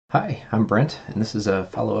Hi, I'm Brent, and this is a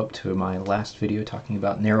follow-up to my last video talking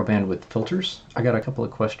about narrowband with filters. I got a couple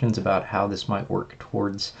of questions about how this might work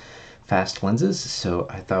towards fast lenses, so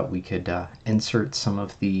I thought we could insert some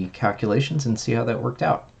of the calculations and see how that worked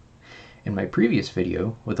out. In my previous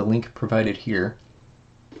video, with a link provided here,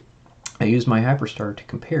 I used my Hyperstar to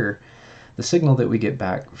compare the signal that we get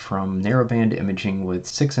back from narrowband imaging with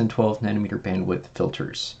 6 and 12 nanometer bandwidth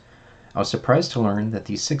filters. I was surprised to learn that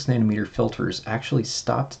these 6 nanometer filters actually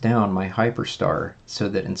stopped down my Hyperstar so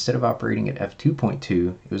that instead of operating at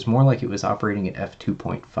f2.2, it was more like it was operating at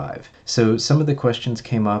f2.5. So some of the questions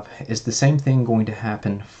came up, is the same thing going to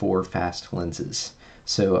happen for fast lenses?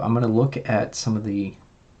 So I'm going to look at some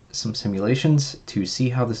simulations to see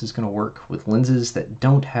how this is going to work with lenses that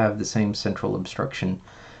don't have the same central obstruction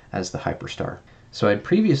as the Hyperstar. So I'd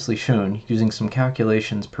previously shown, using some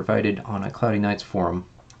calculations provided on a Cloudy Nights forum,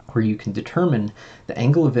 where you can determine the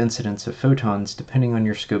angle of incidence of photons depending on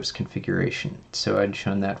your scope's configuration. So I'd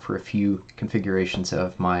shown that for a few configurations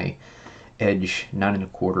of my Edge 9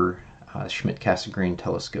 1/4 Schmidt-Cassegrain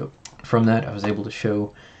telescope. From that, I was able to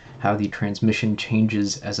show how the transmission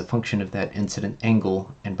changes as a function of that incident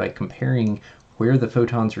angle, and by comparing where the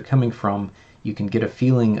photons are coming from, you can get a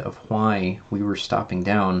feeling of why we were stopping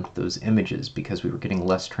down those images, because we were getting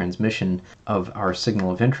less transmission of our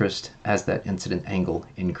signal of interest as that incident angle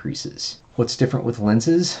increases. What's different with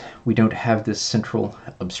lenses? We don't have this central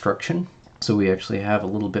obstruction, so we actually have a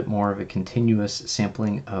little bit more of a continuous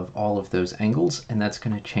sampling of all of those angles, and that's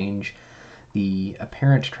going to change the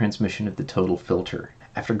apparent transmission of the total filter.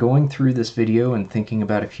 After going through this video and thinking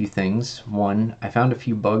about a few things, one, I found a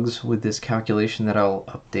few bugs with this calculation that I'll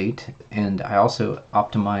update, and I also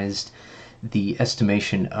optimized the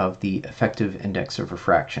estimation of the effective index of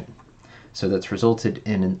refraction. So that's resulted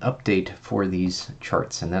in an update for these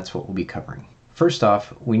charts, and that's what we'll be covering. First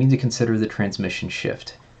off, we need to consider the transmission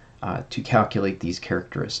shift to calculate these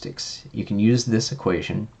characteristics. You can use this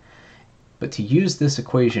equation, but to use this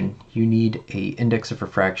equation, you need an index of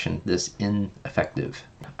refraction, this N effective.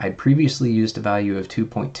 I'd previously used a value of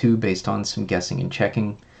 2.2 based on some guessing and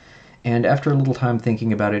checking, and after a little time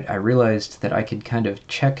thinking about it, I realized that I could kind of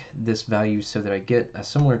check this value so that I get a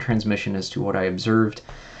similar transmission as to what I observed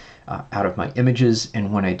out of my images,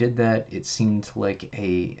 and when I did that, it seemed like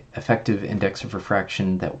a effective index of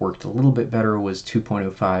refraction that worked a little bit better was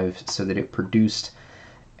 2.05, so that it produced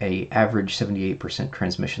an average 78%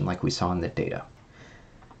 transmission like we saw in the data.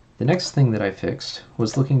 The next thing that I fixed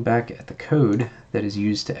was looking back at the code that is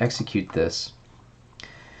used to execute this,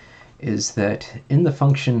 is that in the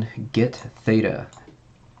function get theta,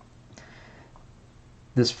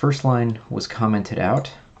 this first line was commented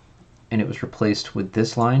out, and it was replaced with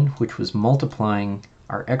this line, which was multiplying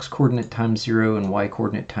our x coordinate times 0 and y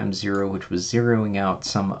coordinate times 0, which was zeroing out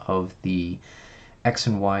some of the x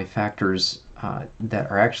and y factors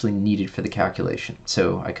that are actually needed for the calculation.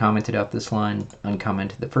 So I commented out this line,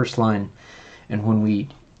 uncommented the first line, and when we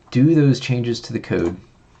do those changes to the code,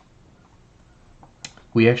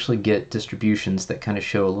 we actually get distributions that kind of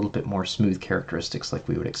show a little bit more smooth characteristics like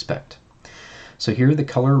we would expect. So here the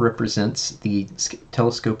color represents the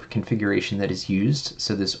telescope configuration that is used.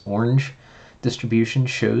 So this orange distribution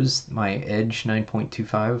shows my Edge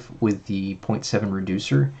 9.25 with the 0.7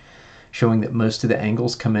 reducer, showing that most of the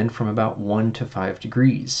angles come in from about 1 to 5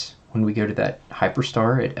 degrees. When we go to that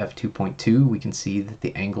Hyperstar at f2.2, we can see that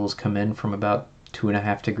the angles come in from about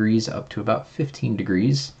 2.5 degrees up to about 15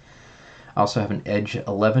 degrees. I also have an Edge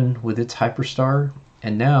 11 with its Hyperstar,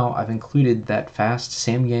 and now I've included that fast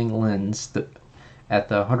Samyang lens at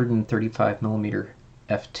the 135mm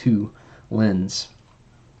f2 lens.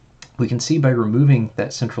 We can see by removing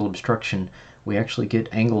that central obstruction, we actually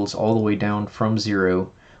get angles all the way down from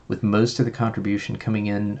 0, with most of the contribution coming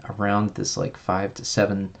in around this like 5 to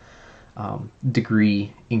 7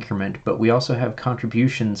 degree increment, but we also have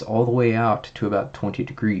contributions all the way out to about 20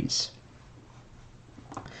 degrees.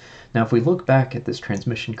 Now if we look back at this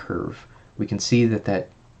transmission curve, we can see that that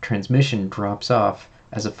transmission drops off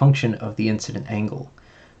as a function of the incident angle.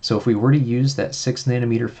 So if we were to use that 6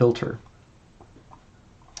 nanometer filter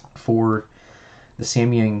for the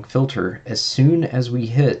Samyang filter, as soon as we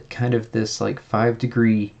hit kind of this like 5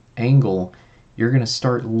 degree angle, you're going to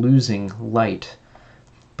start losing light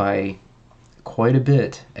by quite a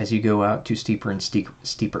bit as you go out to steeper and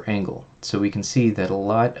steeper angle. So we can see that a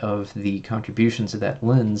lot of the contributions of that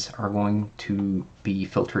lens are going to be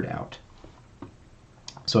filtered out.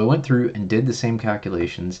 So I went through and did the same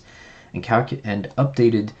calculations and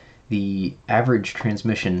updated the average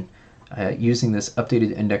transmission using this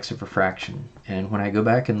updated index of refraction. And when I go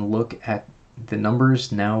back and look at the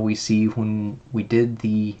numbers, now we see when we did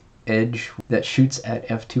the edge that shoots at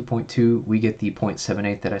f2.2, we get the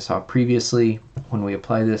 0.78 that I saw previously. When we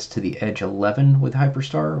apply this to the edge 11 with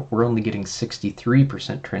Hyperstar, we're only getting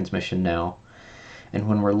 63% transmission now. And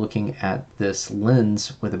when we're looking at this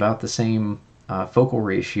lens with about the same focal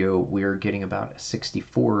ratio, we're getting about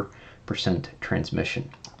 64% transmission.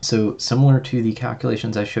 So similar to the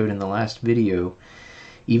calculations I showed in the last video,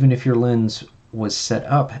 even if your lens was set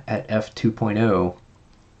up at f2.0,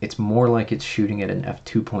 it's more like it's shooting at an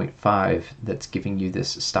f2.5 that's giving you this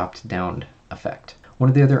stopped down effect. One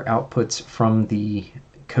of the other outputs from the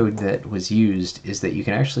code that was used is that you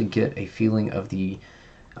can actually get a feeling of the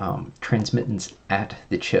transmittance at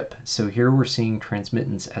the chip. So here we're seeing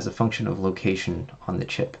transmittance as a function of location on the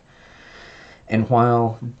chip. And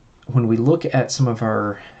when we look at some of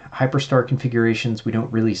our Hyperstar configurations, we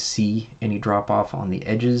don't really see any drop off on the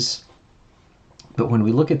edges. But when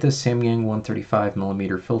we look at this Samyang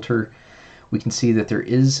 135mm filter, we can see that there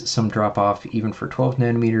is some drop off even for 12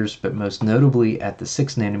 nanometers, but most notably at the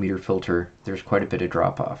 6nm filter, there's quite a bit of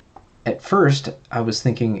drop off. At first, I was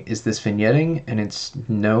thinking, is this vignetting? And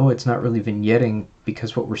no, it's not really vignetting,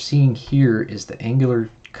 because what we're seeing here is the angular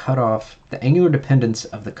cutoff, the angular dependence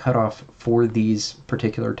of the cutoff for these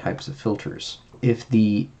particular types of filters. If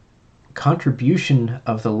the contribution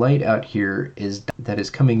of the light out here is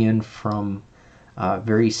coming in from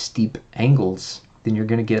very steep angles, then you're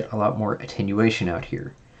going to get a lot more attenuation out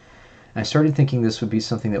here. And I started thinking this would be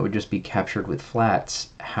something that would just be captured with flats.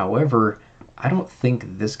 However, I don't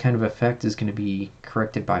think this kind of effect is going to be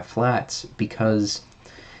corrected by flats, because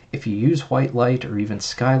if you use white light or even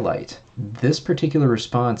skylight, this particular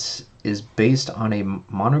response is based on a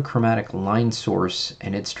monochromatic line source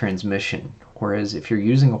and its transmission. Whereas if you're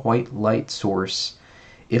using a white light source,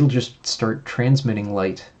 it'll just start transmitting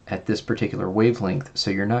light at this particular wavelength,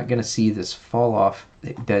 so you're not going to see this fall off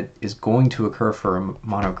that is going to occur for a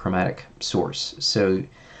monochromatic source. So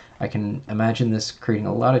I can imagine this creating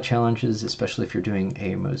a lot of challenges, especially if you're doing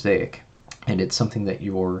a mosaic, and it's something that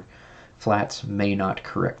your flats may not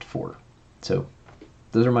correct for. So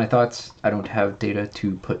those are my thoughts. I don't have data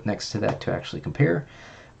to put next to that to actually compare,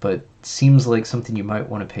 but seems like something you might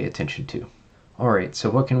want to pay attention to. Alright, so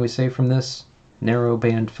what can we say from this?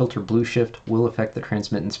 Narrowband filter blue shift will affect the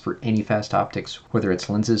transmittance for any fast optics, whether it's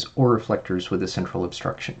lenses or reflectors with a central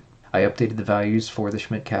obstruction. I updated the values for the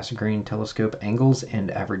Schmidt-Cassegrain telescope angles and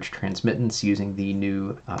average transmittance using the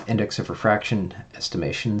new index of refraction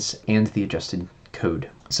estimations and the adjusted code.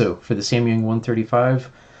 So for the Samyang 135,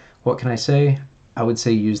 what can I say? I would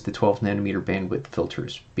say use the 12nm bandwidth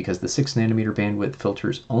filters, because the 6nm bandwidth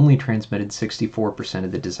filters only transmitted 64%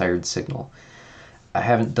 of the desired signal. I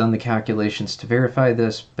haven't done the calculations to verify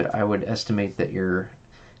this, but I would estimate that your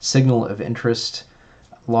signal of interest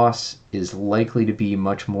loss is likely to be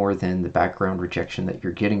much more than the background rejection that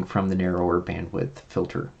you're getting from the narrower bandwidth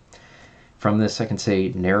filter. From this, I can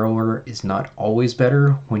say narrower is not always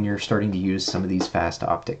better when you're starting to use some of these fast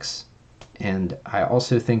optics. And I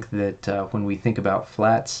also think that when we think about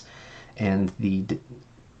flats and the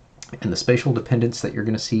spatial dependence that you're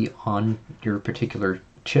going to see on your particular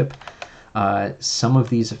chip, some of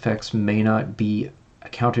these effects may not be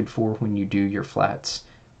accounted for when you do your flats.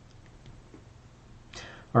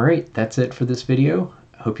 Alright, that's it for this video.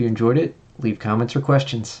 I hope you enjoyed it. Leave comments or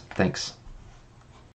questions. Thanks.